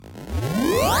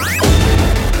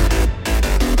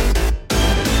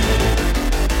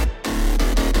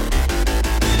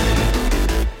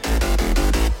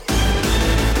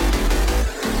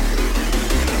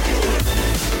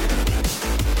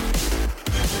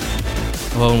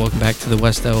Hello and welcome back to the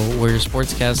Wes-Del Warriors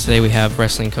Sportscast. Today we have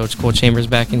wrestling coach Cole Chambers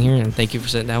back in here, and thank you for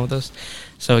sitting down with us.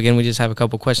 So again, we just have a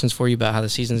couple questions for you about how the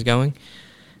season's going.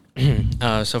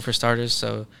 So for starters,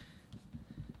 so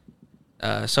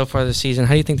far this season,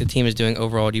 how do you think the team is doing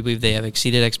overall? Do you believe they have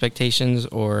exceeded expectations,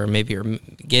 or maybe are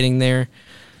getting there?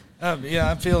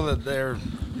 Yeah, I feel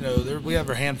that we have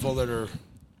a handful that are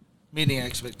meeting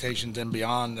expectations and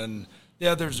beyond, and the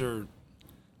others are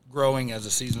growing as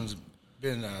the season's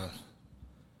been,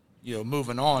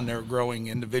 moving on. They're growing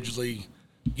individually,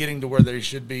 getting to where they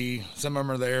should be. Some of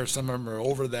them are there, some of them are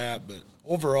over that, but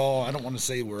overall, I don't want to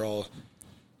say we're all,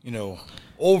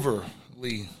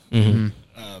 overly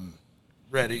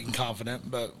ready and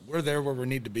confident, but we're there where we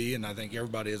need to be, and I think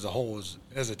everybody as a whole,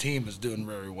 as a team, is doing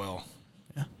very well.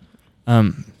 Yeah.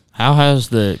 How has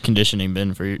the conditioning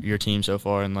been for your team so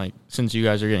far, and since you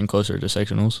guys are getting closer to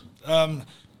sectionals?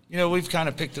 We've kind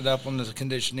of picked it up on the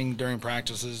conditioning during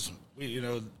practices.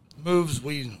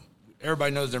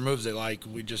 Everybody knows their moves they like.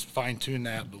 We just fine tune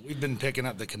that, but we've been picking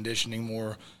up the conditioning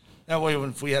more. That way,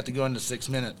 if we have to go into 6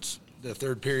 minutes, the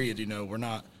third period, we're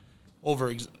not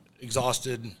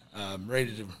exhausted,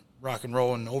 ready to rock and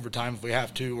roll in overtime if we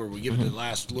have to, or we give it the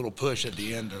last little push at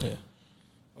the end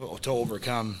to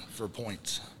overcome for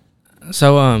points.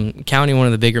 So County, one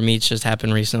of the bigger meets just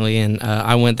happened recently, and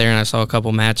I went there and I saw a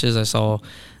couple matches. I saw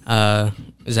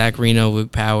Zach Reno,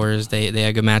 Luke Powers. They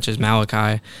had good matches.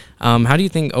 Malachi. How do you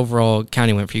think overall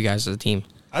County went for you guys as a team?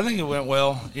 I think it went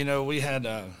well. We had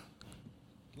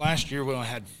last year we only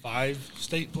had 5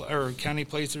 state or county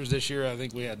placers. This year I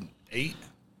think we had 8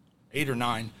 or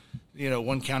 9.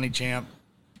 One county champ.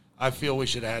 I feel we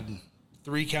should have had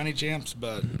 3 county champs,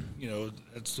 but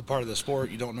it's a part of the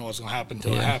sport. You don't know what's going to happen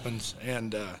until it happens.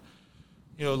 And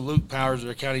Luke Powers,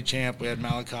 our county champ. We had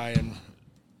Malachi and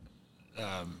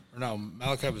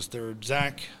Malachi was third.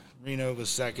 Zach Reno was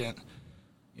second.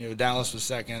 Dallas was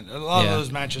second. A lot of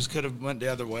those matches could have went the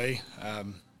other way,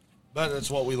 but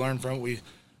that's what we learned from it. We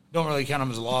don't really count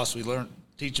them as a loss. We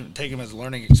take them as a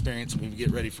learning experience, and we get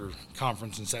ready for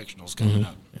conference and sectionals coming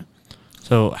up. Yeah.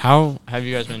 So how have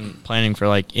you guys been planning for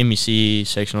MEC,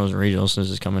 sectionals, and regionals since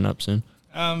it's coming up soon?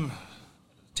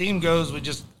 Team goes,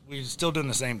 we're still doing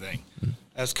the same thing.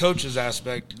 As coaches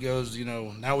aspect goes,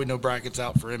 now we know brackets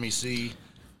out for MEC.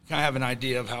 Kind of have an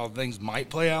idea of how things might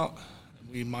play out.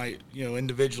 We might,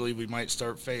 individually, we might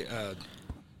start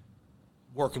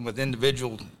working with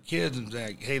individual kids and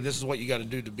say, hey, this is what you got to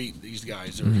do to beat these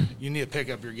guys, or you need to pick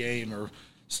up your game, or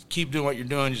keep doing what you're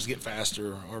doing, just get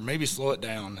faster, or maybe slow it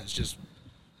down. It's just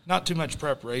not too much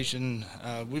preparation.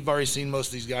 We've already seen most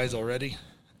of these guys already,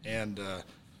 and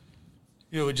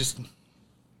we just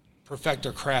perfect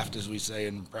our craft, as we say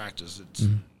in practice. It's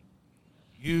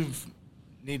you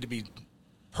need to be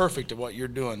perfect at what you're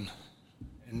doing,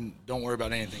 and don't worry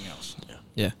about anything else.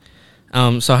 Yeah.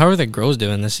 So how are the girls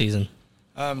doing this season?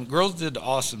 Girls did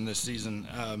awesome this season.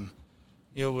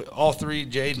 All 3,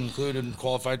 Jade included,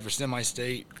 qualified for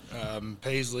semi-state.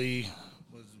 Paisley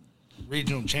was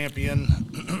regional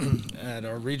champion at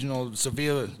our regional.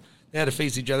 Sophia, they had to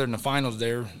face each other in the finals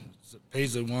there.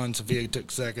 Paisley won. Sophia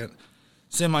took second.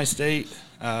 Semi-state,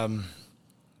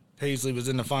 Paisley was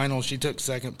in the finals. She took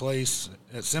second place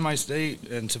at semi-state,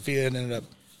 and Sophia ended up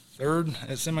third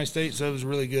at semi-state, so it was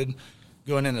really good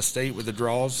going into state with the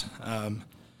draws.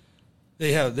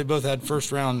 They both had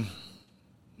first round,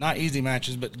 not easy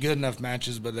matches, but good enough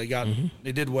matches. But they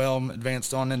did well,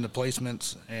 advanced on into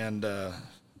placements, and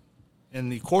in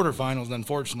the quarterfinals,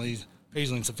 unfortunately,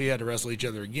 Paisley and Sophia had to wrestle each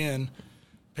other again.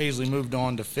 Paisley moved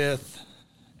on to 5th,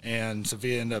 and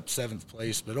Sophia ended up 7th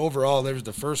place. But overall, they were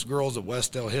the first girls at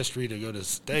Wes-Del history to go to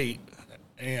state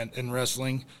and in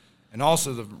wrestling, and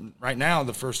also right now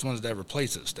the first ones to ever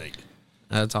place at state.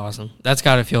 That's awesome. That's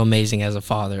got to feel amazing as a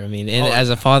father. I mean, as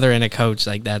a father and a coach,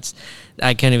 I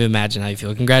can't even imagine how you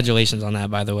feel. Congratulations on that,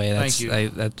 by the way. Thank you.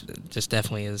 That just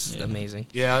definitely is amazing.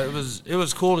 Yeah, it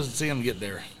was cool to see them get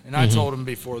there. And I told them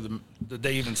before the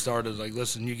day even started,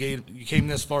 listen, you came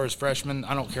this far as freshmen.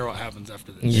 I don't care what happens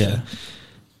after this. Yeah.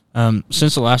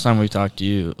 Since the last time we talked to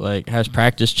you, has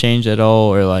practice changed at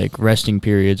all, or resting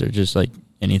periods, or just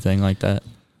anything like that?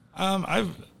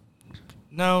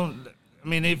 No. I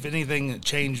mean, if anything, it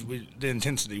changed the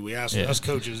intensity. We asked us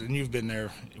coaches, and you've been there,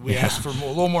 we asked for a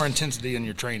little more intensity in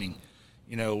your training.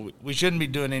 We shouldn't be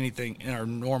doing anything in our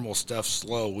normal stuff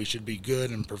slow. We should be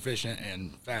good and proficient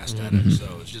and fast at it.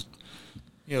 So it's just,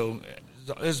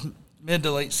 it's mid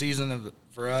to late season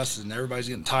for us, and everybody's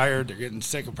getting tired. They're getting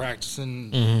sick of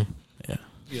practicing.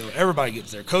 Everybody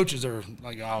gets there. Coaches are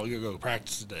like, oh, you're going to go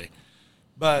practice today.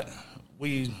 But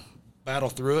we battle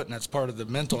through it, and that's part of the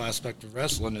mental aspect of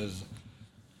wrestling is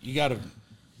you got to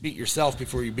beat yourself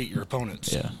before you beat your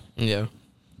opponents. Yeah. Yeah.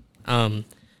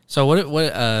 So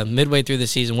what midway through the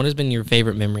season, what has been your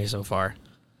favorite memory so far?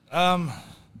 I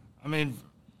mean,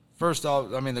 first off,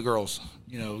 the girls,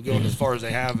 going as far as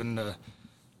they have, and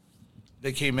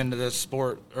they came into this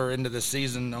sport or into this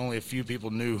season. Only a few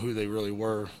people knew who they really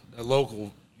were.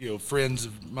 Local, friends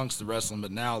amongst the wrestling,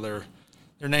 but now their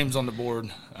names on the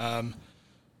board.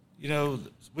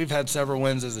 We've had several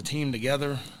wins as a team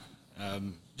together.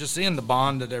 Just seeing the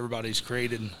bond that everybody's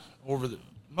created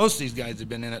most of these guys have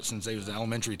been in it since they was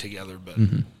elementary together, but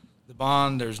the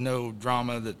bond, there's no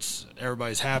drama.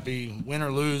 Everybody's happy, win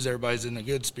or lose. Everybody's in a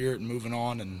good spirit and moving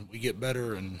on, and we get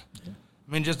better. And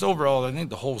just overall, I think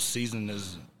the whole season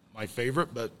is my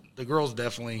favorite, but the girls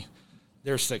definitely,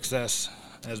 their success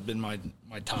has been my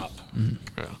top.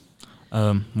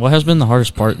 Yeah. What has been the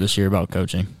hardest part this year about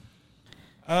coaching?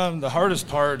 The hardest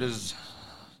part is,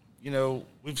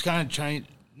 we've kind of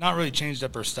not really changed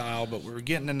up our style, but we're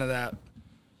getting into that,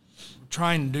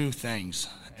 trying new things.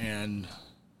 And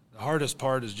the hardest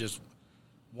part is just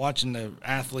watching the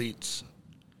athletes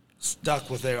stuck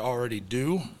with what they already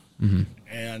do,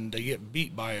 and they get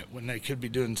beat by it when they could be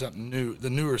doing something new, the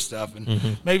newer stuff,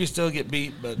 and maybe still get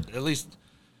beat, but at least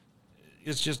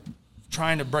it's just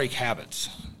trying to break habits.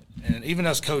 And even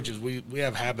us coaches, we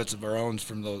have habits of our own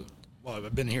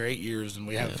I've been here 8 years, and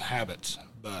we have habits,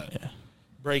 but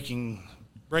breaking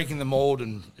the mold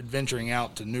and adventuring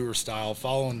out to newer style,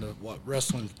 following what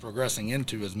wrestling's progressing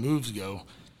into as moves go,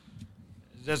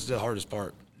 that's the hardest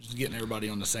part, just getting everybody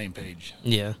on the same page.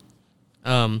 Yeah.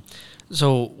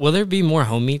 So will there be more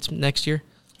home meets next year?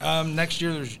 Next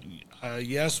year,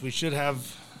 yes, we should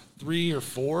have 3 or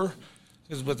 4,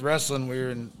 because with wrestling,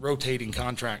 we're in rotating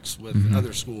contracts with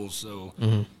other schools, so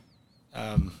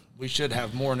we should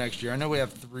have more next year. I know we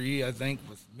have 3, I think,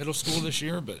 with middle school this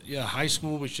year, but, high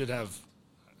school we should have,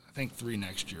 I think, 3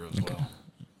 next year as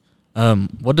well.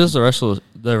 What does the rest of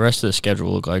the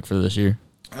schedule look like for this year?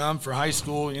 For high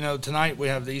school, tonight we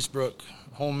have the Eastbrook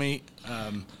home meet.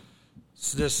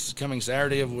 This coming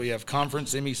Saturday we have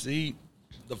conference MEC.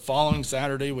 The following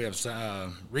Saturday we have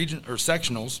region or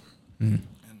sectionals, and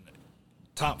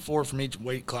top 4 from each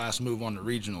weight class move on to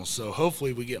regionals. So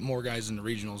hopefully we get more guys in the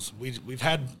regionals. We've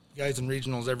had guys in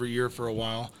regionals every year for a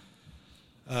while.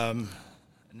 And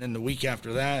then the week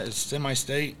after that is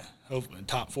semi-state.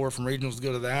 Top 4 from regionals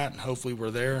go to that. Hopefully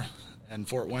we're there in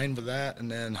Fort Wayne for that.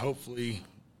 And then hopefully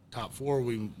top 4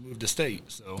 we move to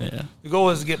state. So the goal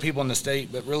is to get people in the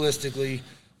state, but realistically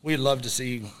we'd love to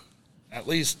see at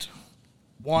least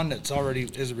one that's already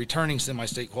is a returning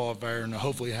semi-state qualifier, and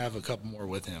hopefully have a couple more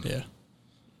with him.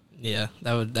 Yeah,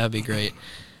 that would be great.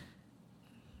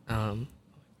 So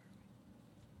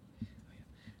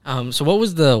what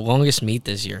was the longest meet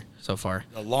this year so far?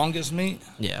 The longest meet?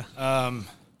 Yeah.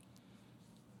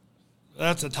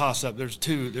 That's a toss-up. There's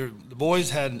 2. The boys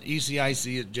had an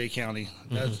ECIC at Jay County,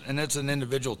 and it's an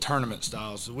individual tournament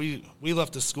style. So we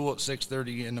left the school at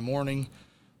 6:30 in the morning.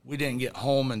 We didn't get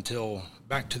home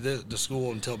back to the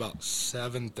school until about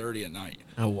 7:30 at night.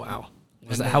 Oh, wow.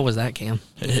 How was that, Cam?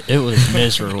 It was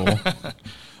miserable.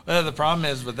 Well, the problem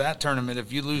is with that tournament,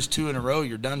 if you lose 2 in a row,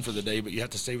 you're done for the day, but you have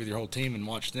to stay with your whole team and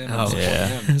watch them. Oh,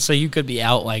 them. So you could be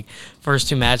out like first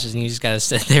 2 matches, and you just got to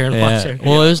sit there and watch it.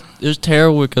 Well, it was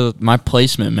terrible because my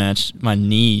placement match, my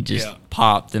knee just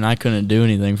popped, and I couldn't do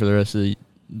anything for the rest of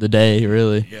the day,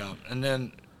 really. Yeah, and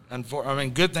then,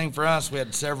 good thing for us, we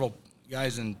had several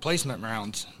guys in placement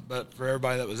rounds, but for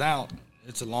everybody that was out,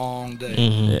 it's a long day.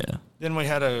 Yeah. Then we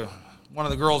had one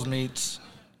of the girls' meets.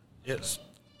 It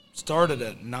started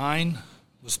at 9.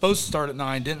 Was supposed to start at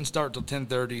 9. Didn't start till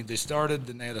 10:30. They started,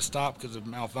 then they had to stop because of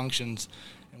malfunctions,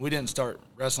 and we didn't start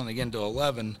wrestling again till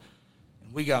 11.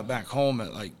 And we got back home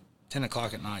at like 10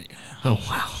 o'clock at night. Oh,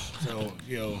 wow. So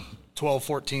 12,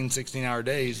 14, 16-hour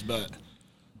days, but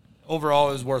overall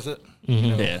it was worth it.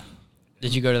 Yeah.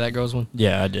 Did you go to that girls' one?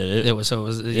 Yeah, I did. It was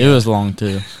long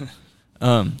too.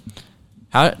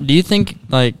 How do you think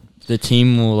like the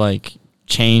team will like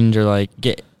change or like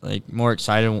get like more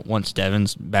excited once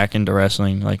Devin's back into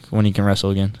wrestling, like when he can wrestle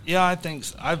again? Yeah, I think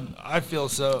so. I feel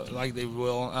so like they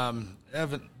will.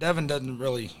 Devin doesn't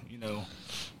really,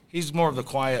 he's more of the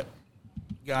quiet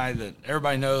guy that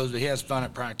everybody knows that he has fun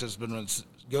at practice, but when it's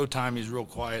go time, he's real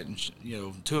quiet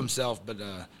and to himself. But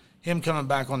him coming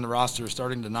back on the roster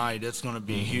starting tonight, it's going to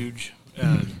be huge.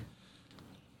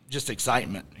 Just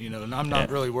excitement, and I'm not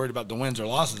really worried about the wins or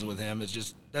losses with him.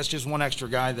 That's just one extra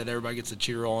guy that everybody gets to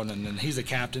cheer on, and then he's a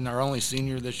captain, our only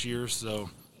senior this year. So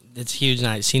it's huge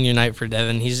night, senior night for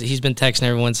Devin. He's been texting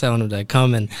everyone telling him to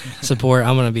come and support.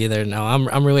 I'm gonna be there now.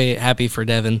 I'm really happy for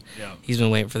Devin. Yeah. He's been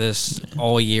waiting for this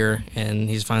all year, and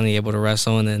he's finally able to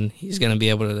wrestle, and then he's gonna be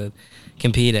able to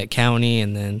compete at county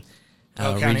and then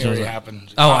County already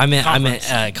happened. Oh, I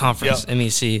meant conference Yep.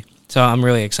 MEC. So I'm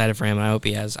really excited for him, and I hope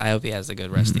he has a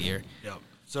good rest of the year. Yep.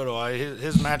 So do I.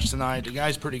 His match tonight, the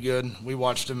guy's pretty good. We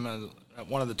watched him at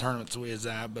one of the tournaments we was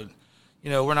at, but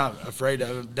we're not afraid of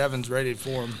him. Devin's ready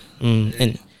for him.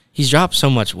 And he's dropped so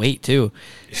much weight too,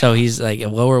 so he's like a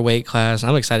lower weight class.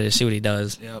 I'm excited to see what he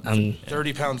does. Yep.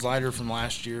 30 pounds lighter from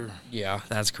last year. Yeah,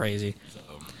 that's crazy.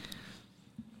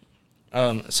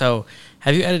 So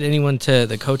have you added anyone to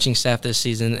the coaching staff this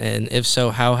season, and if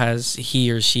so, how has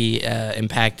he or she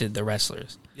impacted the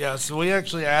wrestlers? Yeah, so we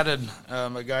actually added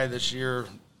a guy this year.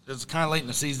 It was kind of late in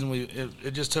the season.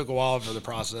 It just took a while for the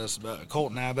process, but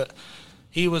Colton Abbott,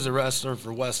 he was a wrestler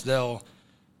for Wes-Del.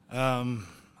 I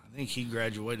think he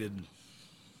graduated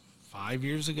 5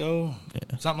 years ago,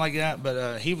 something like that.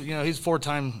 But he's a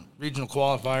 4-time regional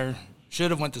qualifier.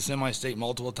 Should have went to semi-state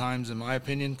multiple times, in my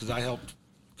opinion, because I helped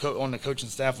on the coaching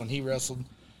staff when he wrestled.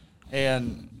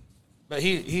 But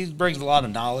he brings a lot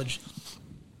of knowledge,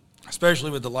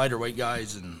 especially with the lighter weight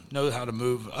guys, and knows how to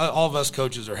move. All of us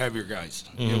coaches are heavier guys.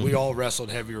 Mm-hmm. We all wrestled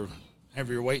heavier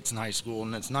weights in high school,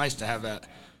 and it's nice to have that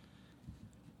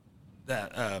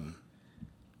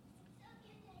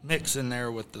mix in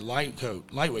there with the lightweight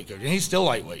coach, and he's still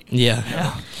lightweight.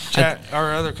 Yeah.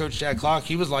 Our other coach, Chad Clock,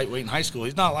 he was lightweight in high school.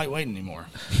 He's not lightweight anymore.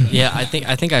 Yeah, I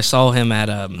think I saw him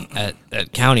at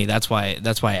county. That's why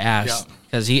I asked,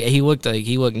 because he looked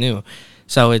new.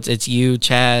 So it's you,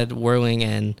 Chad, Whirling,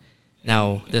 and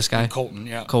now this guy Colton.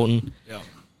 Yeah.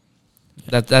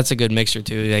 That's a good mixture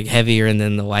too, like heavier and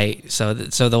then the light. So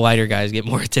the lighter guys get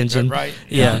more attention. Right.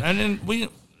 Yeah. And then we,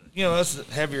 us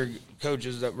heavier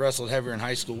coaches that wrestled heavier in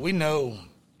high school, we know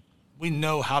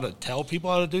how to tell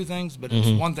people how to do things, but it's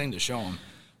one thing to show them.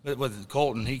 But with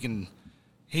Colton,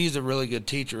 he's a really good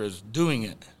teacher as doing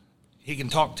it. He can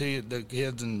talk to the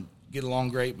kids and get along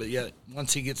great, but yet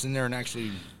once he gets in there and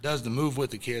actually does the move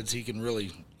with the kids, he can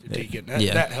really critique it.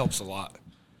 That helps a lot.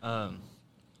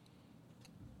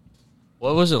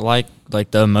 What was it like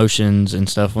the emotions and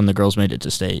stuff when the girls made it to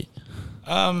state?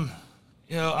 I'm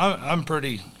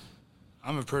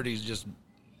a pretty just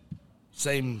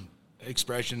same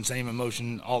expression, same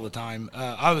emotion all the time.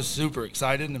 I was super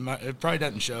excited, and it probably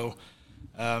doesn't show,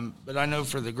 but I know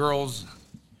for the girls,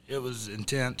 it was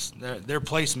intense. Their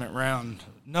placement round,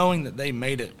 knowing that they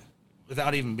made it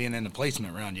without even being in the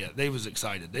placement round yet, they was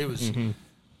excited. They was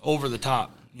over the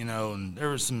top, and there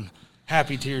was some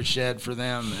happy tears shed for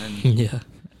them. And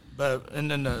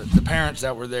and then the parents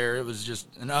that were there, it was just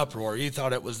an uproar. You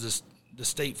thought it was the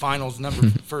state finals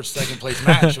first, second place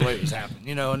match the way it was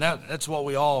happening, and that's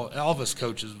what all of us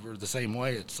coaches were the same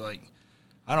way. It's like,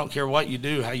 I don't care what you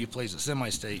do, how you place at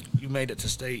semi-state, you made it to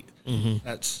state.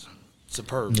 That's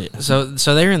superb. Yeah. So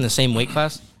they're in the same weight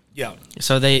class? Yeah.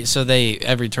 So they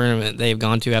every tournament they've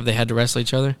gone to, have they had to wrestle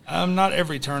each other? Not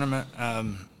every tournament.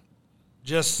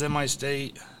 Just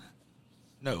semi-state.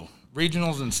 No,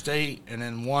 regionals and state, and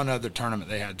then one other tournament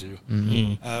they had to.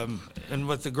 And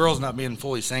with the girls not being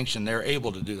fully sanctioned, they're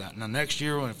able to do that. Now next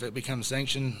year, if it becomes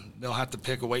sanctioned, they'll have to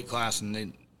pick a weight class,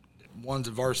 and one's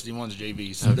a varsity, one's a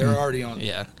JV. So they're already on.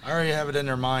 Yeah. I already have it in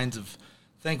their minds of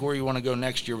think where you want to go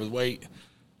next year with weight.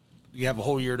 You have a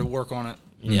whole year to work on it.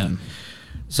 Yeah.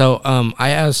 So I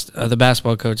asked the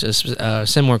basketball coach a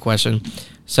similar question.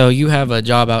 So you have a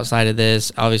job outside of this,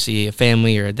 obviously a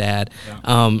family or a dad.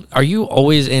 Yeah. Are you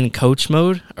always in coach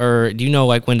mode, or do you know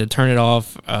when to turn it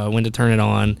off, when to turn it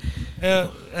on?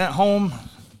 At home,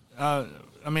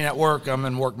 at work, I'm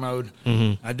in work mode.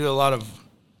 I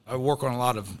work on a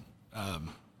lot of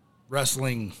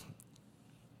wrestling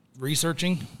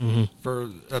researching for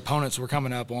opponents we're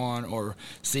coming up on, or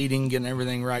seeding, getting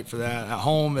everything right for that. At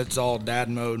home, it's all dad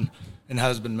mode and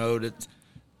husband mode.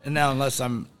 And now, unless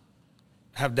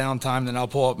have downtime, then I'll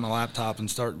pull up my laptop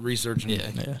and start researching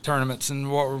tournaments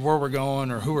and where we're going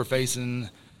or who we're facing.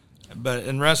 But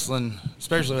in wrestling,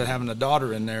 especially with having a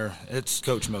daughter in there, it's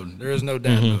coach mode. There is no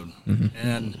dad mode.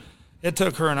 And it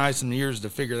took her and I some years to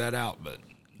figure that out, but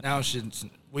now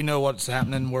we know what's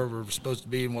happening, where we're supposed to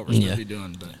be, and what we're supposed to be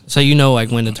doing. But so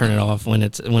when to turn it off, when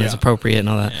it's appropriate and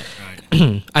all that.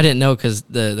 Right. I didn't know, because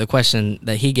the question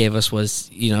that he gave us was,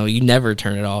 you never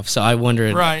turn it off. So I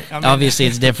wondered. Right. Obviously,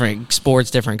 it's different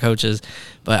sports, different coaches,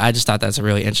 but I just thought that's a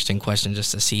really interesting question,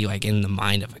 just to see in the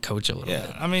mind of a coach a little bit.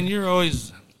 Yeah, you're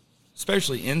always,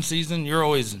 especially in season, you're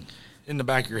always in the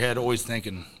back of your head, always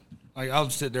thinking. I'll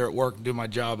sit there at work and do my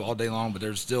job all day long, but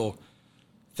there's still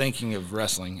thinking of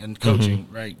wrestling and coaching,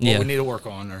 right? What we need to work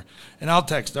on, and I'll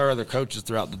text our other coaches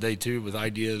throughout the day too with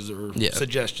ideas or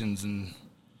suggestions. And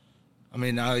I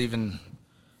mean, I even,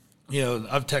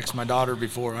 I've texted my daughter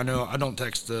before. I know I don't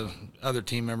text the other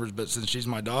team members, but since she's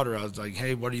my daughter, I was like,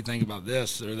 hey, what do you think about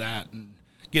this or that? And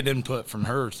get input from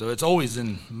her. So it's always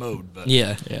in mode, but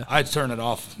I turn it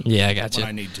off. Yeah, I got when you.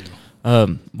 I need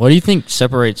to. What do you think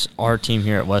separates our team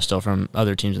here at Wes-Del from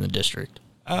other teams in the district?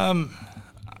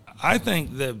 I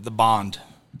think the bond,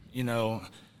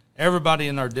 everybody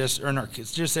in our district,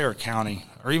 it's just our county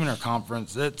or even our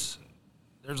conference. There's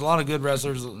a lot of good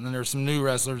wrestlers, and there's some new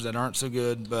wrestlers that aren't so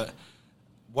good. But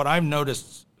what I've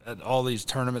noticed at all these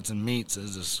tournaments and meets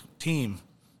is this team,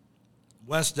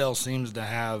 Wes-Del seems to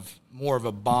have more of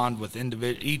a bond with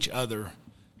each other,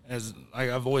 as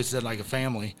like I've always said, like a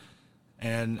family.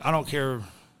 And I don't care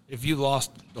if you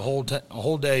lost a whole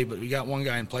day, but we got one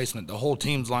guy in placement, the whole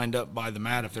team's lined up by the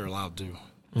mat if they're allowed to,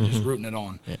 just rooting it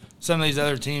on. Yeah. Some of these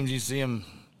other teams, you see them,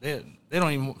 they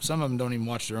don't even. Some of them don't even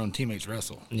watch their own teammates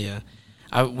wrestle. Yeah.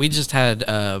 We just had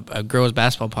a girls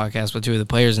basketball podcast with two of the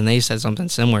players, and they said something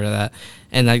similar to that.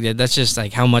 And that's just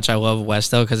like how much I love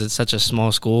Wes-Del because it's such a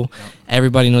small school. Yep.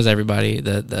 Everybody knows everybody.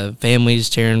 The families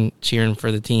cheering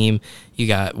for the team. You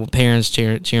got parents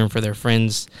cheering for their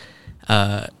friends,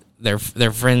 their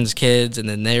friends' kids, and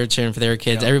then they're cheering for their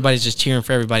kids. Yep. Everybody's just cheering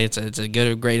for everybody. It's a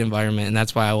great environment, and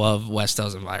that's why I love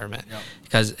Wes-Del's environment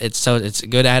because it's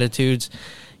good attitudes.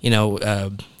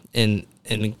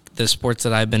 In the sports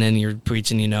that I've been in, you're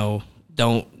preaching,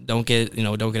 don't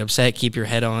get upset, keep your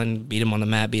head on, beat them on the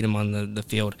mat, beat them on the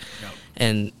field. Yep.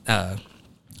 And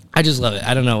I just love it.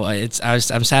 I don't know. I'm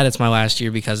sad it's my last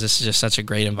year because this is just such a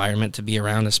great environment to be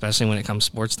around, especially when it comes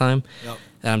sports time. Yep.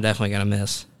 That I'm definitely going to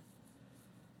miss.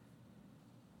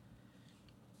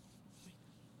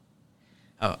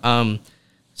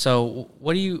 So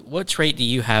what trait do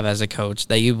you have as a coach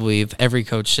that you believe every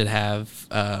coach should have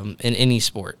in any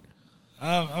sport?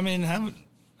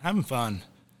 Having fun.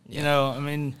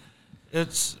 Yeah.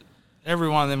 It's every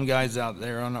one of them guys out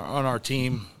there on our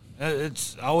team. I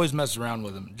always mess around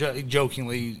with them,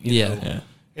 jokingly.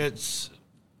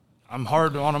 I'm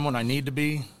hard on them when I need to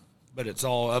be, but it's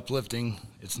all uplifting.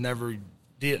 It's never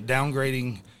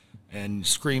downgrading and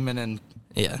screaming and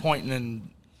pointing and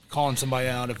calling somebody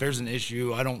out. If there's an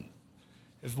issue,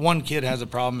 if one kid has a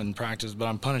problem in practice, but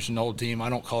I'm punishing the whole team, I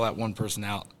don't call that one person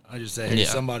out. I just say, hey,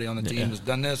 somebody on the team has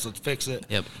done this, let's fix it.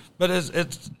 Yep. But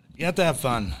you have to have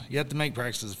fun. You have to make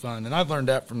practices fun. And I've learned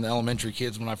that from the elementary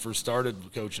kids when I first started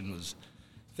coaching was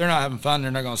if they're not having fun,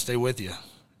 they're not going to stay with you.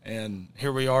 And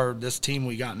here we are, this team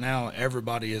we got now,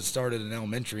 everybody has started in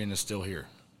elementary and is still here.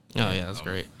 Oh, yeah, that's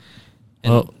great.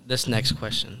 And this next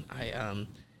question,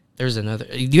 there's another.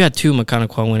 You had two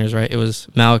McConaughey winners, right? It was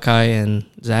Malachi and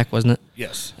Zach, wasn't it?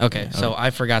 Yes. Okay, so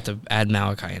I forgot to add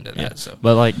Malachi into that. So,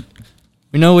 but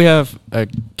we know we have a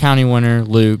county winner,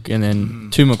 Luke, and then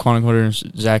two McConaughey winners,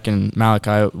 Zach and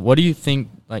Malachi. What do you think?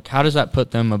 How does that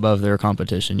put them above their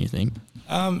competition? You think?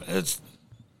 It's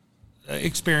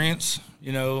experience.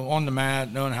 On the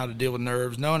mat, knowing how to deal with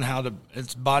nerves, knowing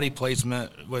it's body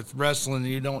placement with wrestling.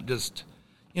 You don't just,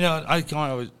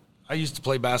 I used to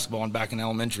play basketball and back in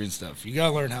elementary and stuff. You got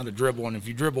to learn how to dribble, and if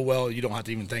you dribble well, you don't have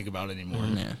to even think about it anymore.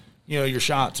 Your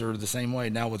shots are the same way.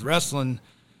 Now with wrestling,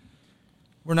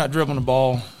 we're not dribbling the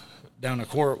ball down the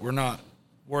court. We're not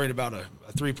worried about a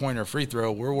three-point or free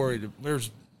throw. We're worried.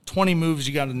 There's 20 moves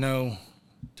you got to know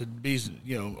to be,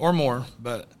 or more,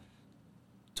 but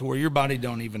to where your body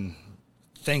don't even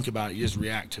think about it. You just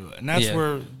react to it. And that's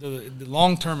where the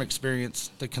long-term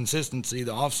experience, the consistency,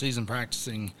 the off-season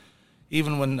practicing,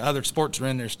 even when other sports are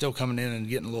in, they're still coming in and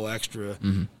getting a little extra.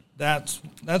 Mm-hmm.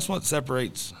 That's what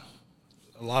separates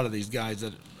a lot of these guys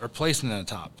that are placing in the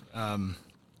top.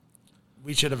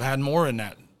 We should have had more in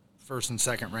that first and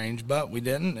second range, but we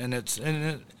didn't. And it's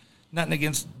nothing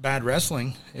against bad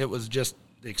wrestling. It was just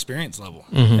the experience level.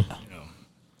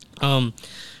 Mm-hmm.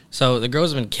 So the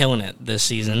girls have been killing it this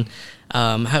season.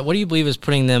 What do you believe is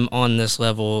putting them on this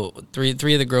level? Three of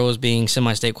the girls being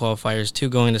semi-state qualifiers, 2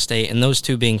 going to state, and those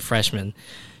 2 being freshmen.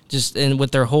 And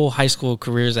with their whole high school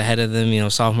careers ahead of them,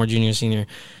 sophomore, junior, senior,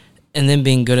 and then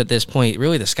being good at this point,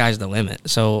 really the sky's the limit.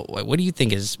 So what do you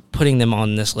think is putting them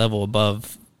on this level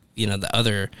above,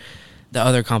 the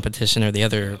other competition or the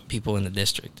other people in the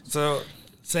district? So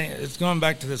it's going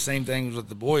back to the same thing with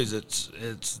the boys. It's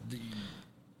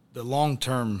the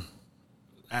long-term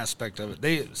aspect of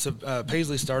it.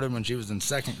 Paisley started when she was in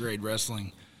second grade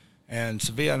wrestling, and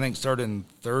Sophia, I think, started in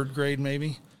third grade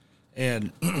maybe.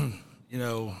 And,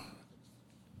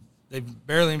 they've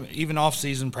barely, even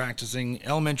off-season practicing,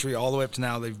 elementary all the way up to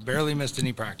now, they've barely missed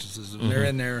any practices. Mm-hmm. They're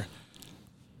in there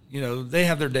they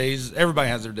have their days. Everybody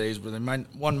has their days where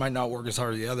one might not work as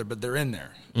hard as the other, but they're in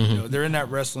there. They're in that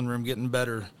wrestling room getting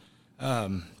better.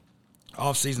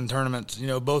 Off-season tournaments.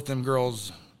 Both them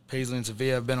girls, Paisley and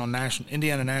Sophia, have been on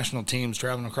Indiana national teams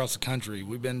traveling across the country.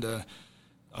 We've been to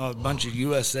a bunch of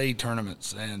USA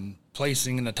tournaments and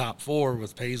placing in the top 4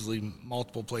 with Paisley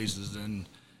multiple places. And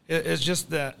it's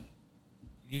just that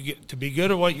you get to be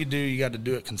good at what you do, you got to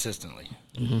do it consistently.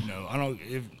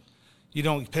 If you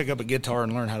don't pick up a guitar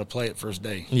and learn how to play it first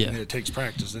day. Yeah. It takes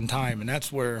practice and time, and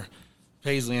that's where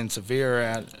Paisley and Sophia are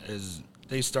at. Is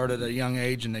they started at a young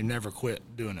age and they never quit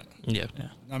doing it. Yeah.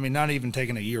 I mean, not even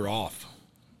taking a year off,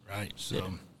 right?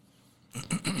 So,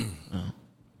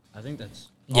 I think that's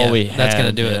that's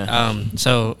gonna do it.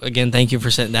 So again, thank you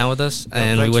for sitting down with us,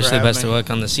 and we wish you the best of luck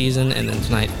on the season. And then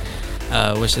tonight,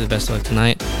 wish you the best of luck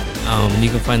tonight. You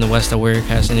can find the Wes-Del Warrior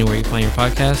Cast anywhere you find your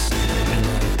podcast. And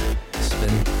it's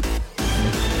been.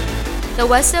 The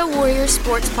Wes-Del Warrior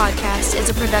Sports Podcast is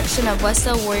a production of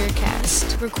Wes-Del Warrior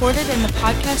Cast, recorded in the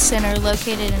Podcast Center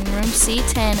located in Room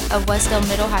C10 of Wes-Del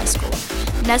Middle High School,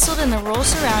 nestled in the rural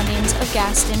surroundings of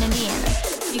Gaston, Indiana.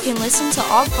 You can listen to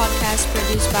all podcasts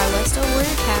produced by Wes-Del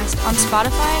Warrior Cast on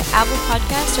Spotify, Apple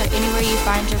Podcasts, or anywhere you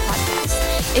find your podcasts.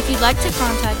 If you'd like to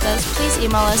contact us, please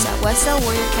email us at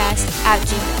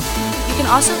wesdelwarriorcast@gmail.com. You can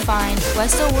also find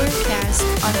Wes-Del Warrior Cast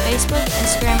on Facebook,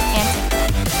 Instagram, and TikTok.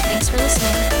 Thanks for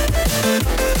listening.